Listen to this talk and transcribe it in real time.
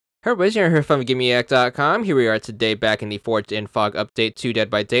Hey everybody, you're here from VidGamiac.com. Here we are today back in the Forged in Fog update to Dead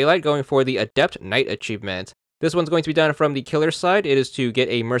by Daylight, going for the Adept Knight achievement. This one's going to be done from the killer side. It is to get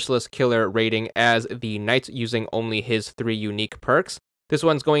a merciless killer rating as the knight using only his 3 unique perks. This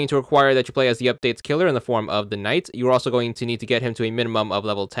one's going to require that you play as the update's killer in the form of the knight. You're also going to need to get him to a minimum of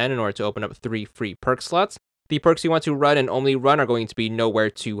level 10 in order to open up 3 free perk slots. The perks you want to run and only run are going to be Nowhere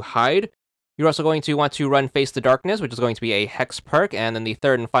to Hide. You're also going to want to run Face the Darkness, which is going to be a Hex perk, and then the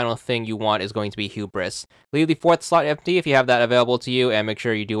third and final thing you want is going to be Hubris. Leave the 4th slot empty if you have that available to you, and make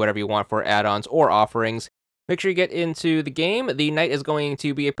sure you do whatever you want for add-ons or offerings. Make sure you get into the game. The Knight is going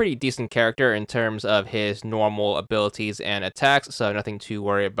to be a pretty decent character in terms of his normal abilities and attacks, so nothing to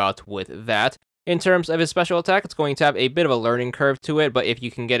worry about with that. In terms of his special attack, it's going to have a bit of a learning curve to it, but if you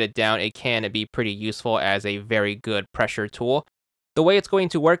can get it down, it can be pretty useful as a very good pressure tool. The way it's going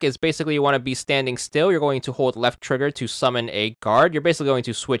to work is basically you want to be standing still. You're going to hold left trigger to summon a guard. You're basically going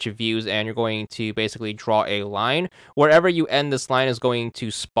to switch views and you're going to basically draw a line. Wherever you end this line is going to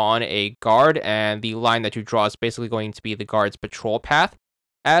spawn a guard, and the line that you draw is basically going to be the guard's patrol path.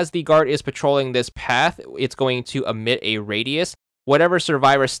 As the guard is patrolling this path, it's going to emit a radius. Whatever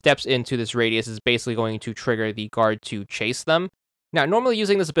survivor steps into this radius is basically going to trigger the guard to chase them. Now, normally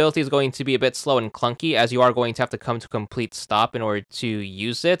using this ability is going to be a bit slow and clunky, as you are going to have to come to a complete stop in order to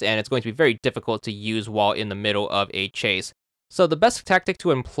use it, and it's going to be very difficult to use while in the middle of a chase. So the best tactic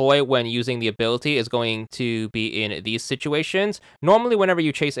to employ when using the ability is going to be in these situations. Normally, whenever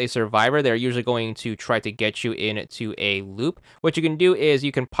you chase a survivor, they're usually going to try to get you into a loop. What you can do is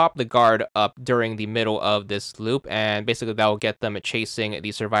you can pop the guard up during the middle of this loop, and basically that will get them chasing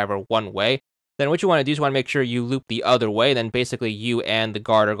the survivor one way. Then what you want to do is you want to make sure you loop the other way. Then basically you and the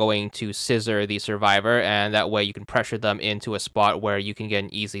guard are going to scissor the survivor, and that way you can pressure them into a spot where you can get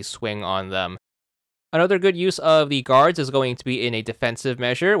an easy swing on them. Another good use of the guards is going to be in a defensive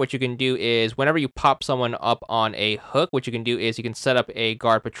measure. What you can do is whenever you pop someone up on a hook, what you can do is you can set up a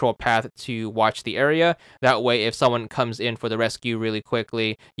guard patrol path to watch the area. That way, if someone comes in for the rescue really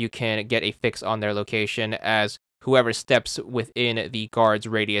quickly, you can get a fix on their location, as whoever steps within the guard's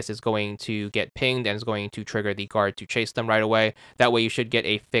radius is going to get pinged and is going to trigger the guard to chase them right away. That way you should get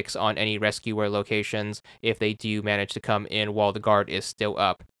a fix on any rescuer locations if they do manage to come in while the guard is still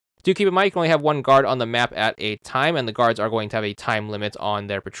up. Do keep in mind you can only have one guard on the map at a time, and the guards are going to have a time limit on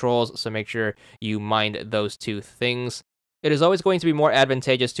their patrols, so make sure you mind those two things. It is always going to be more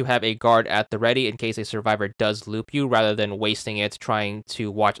advantageous to have a guard at the ready in case a survivor does loop you, rather than wasting it trying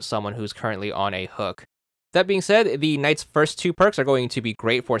to watch someone who's currently on a hook. That being said, the Knight's first 2 perks are going to be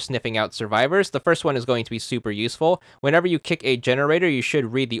great for sniffing out survivors. The first one is going to be super useful. Whenever you kick a generator, you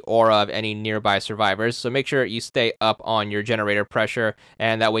should read the aura of any nearby survivors, so make sure you stay up on your generator pressure,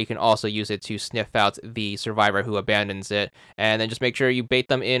 and that way you can also use it to sniff out the survivor who abandons it. And then just make sure you bait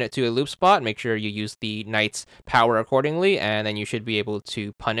them into a loop spot, make sure you use the Knight's power accordingly, and then you should be able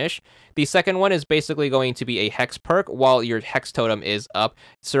to punish. The second one is basically going to be a Hex perk. While your Hex totem is up,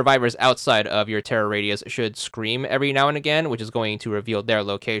 survivors outside of your terror radius should scream every now and again, which is going to reveal their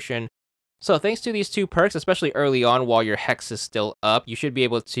location. So thanks to these 2 perks, especially early on while your Hex is still up, you should be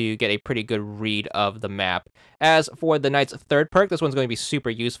able to get a pretty good read of the map. As for the Knight's 3rd perk, this one's going to be super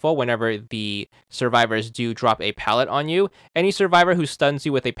useful whenever the survivors do drop a pallet on you. Any survivor who stuns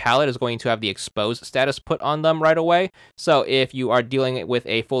you with a pallet is going to have the exposed status put on them right away. So if you are dealing with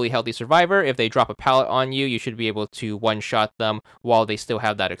a fully healthy survivor, if they drop a pallet on you, you should be able to one-shot them while they still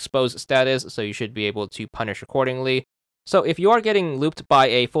have that exposed status, so you should be able to punish accordingly. So if you are getting looped by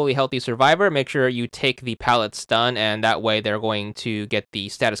a fully healthy survivor, make sure you take the pallet stun, and that way they're going to get the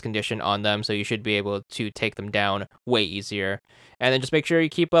status condition on them, so you should be able to take them down way easier. And then just make sure you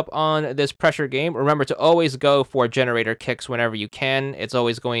keep up on this pressure game. Remember to always go for generator kicks whenever you can. It's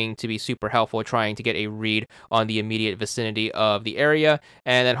always going to be super helpful trying to get a read on the immediate vicinity of the area,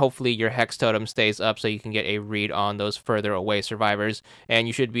 and then hopefully your Hex totem stays up so you can get a read on those further away survivors, and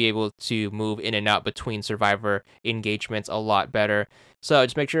you should be able to move in and out between survivor engagements a lot better. So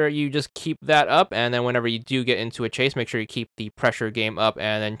just make sure you just keep that up, and then whenever you do get into a chase, make sure you keep the pressure game up,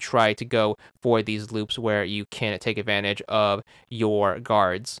 and then try to go for these loops where you can take advantage of your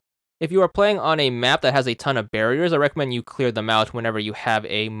guards. If you are playing on a map that has a ton of barriers, I recommend you clear them out whenever you have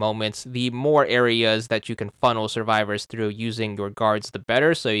a moment. The more areas that you can funnel survivors through using your guards, the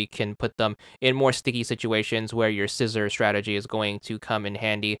better, so you can put them in more sticky situations where your scissor strategy is going to come in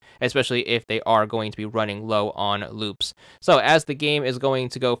handy, especially if they are going to be running low on loops. So as the game is going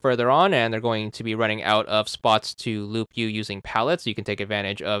to go further on and they're going to be running out of spots to loop you using pallets, you can take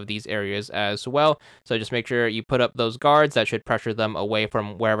advantage of these areas as well. So just make sure you put up those guards that should pressure them away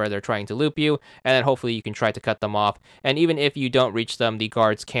from wherever they're trying to loop you, and then hopefully you can try to cut them off. And even if you don't reach them, the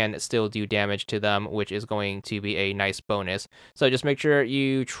guards can still do damage to them, which is going to be a nice bonus. So just make sure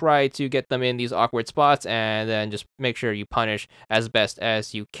you try to get them in these awkward spots, and then just make sure you punish as best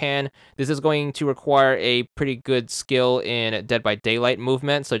as you can. This is going to require a pretty good skill in Dead by Daylight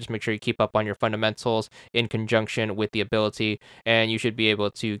movement, so just make sure you keep up on your fundamentals in conjunction with the ability, and you should be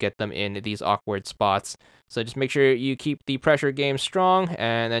able to get them in these awkward spots. So just make sure you keep the pressure game strong,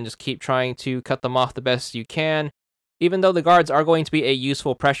 and then just keep trying to cut them off the best you can. Even though the guards are going to be a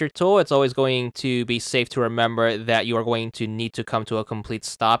useful pressure tool, it's always going to be safe to remember that you are going to need to come to a complete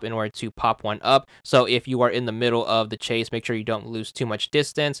stop in order to pop one up. So if you are in the middle of the chase, make sure you don't lose too much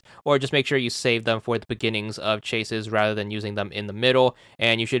distance, or just make sure you save them for the beginnings of chases rather than using them in the middle,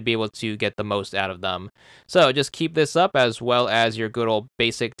 and you should be able to get the most out of them. So just keep this up, as well as your good old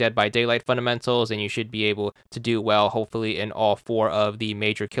basic Dead by Daylight fundamentals, and you should be able to do well, hopefully, in all 4 of the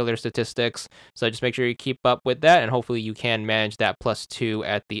major killer statistics. So just make sure you keep up with that, and hopefully you can manage that +2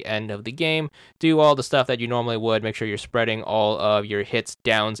 at the end of the game. Do all the stuff that you normally would. Make sure you're spreading all of your hits,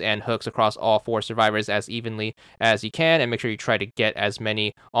 downs, and hooks across all 4 survivors as evenly as you can, and make sure you try to get as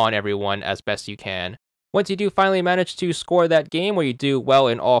many on everyone as best you can. Once you do finally manage to score that game, where you do well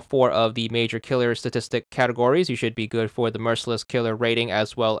in all 4 of the major killer statistic categories, you should be good for the merciless killer rating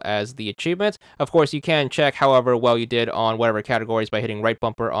as well as the achievement. Of course, you can check however well you did on whatever categories by hitting right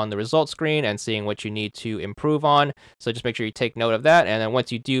bumper on the results screen and seeing what you need to improve on. So just make sure you take note of that, and then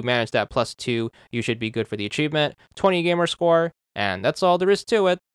once you do manage that +2, you should be good for the achievement, 20 gamer score, and that's all there is to it.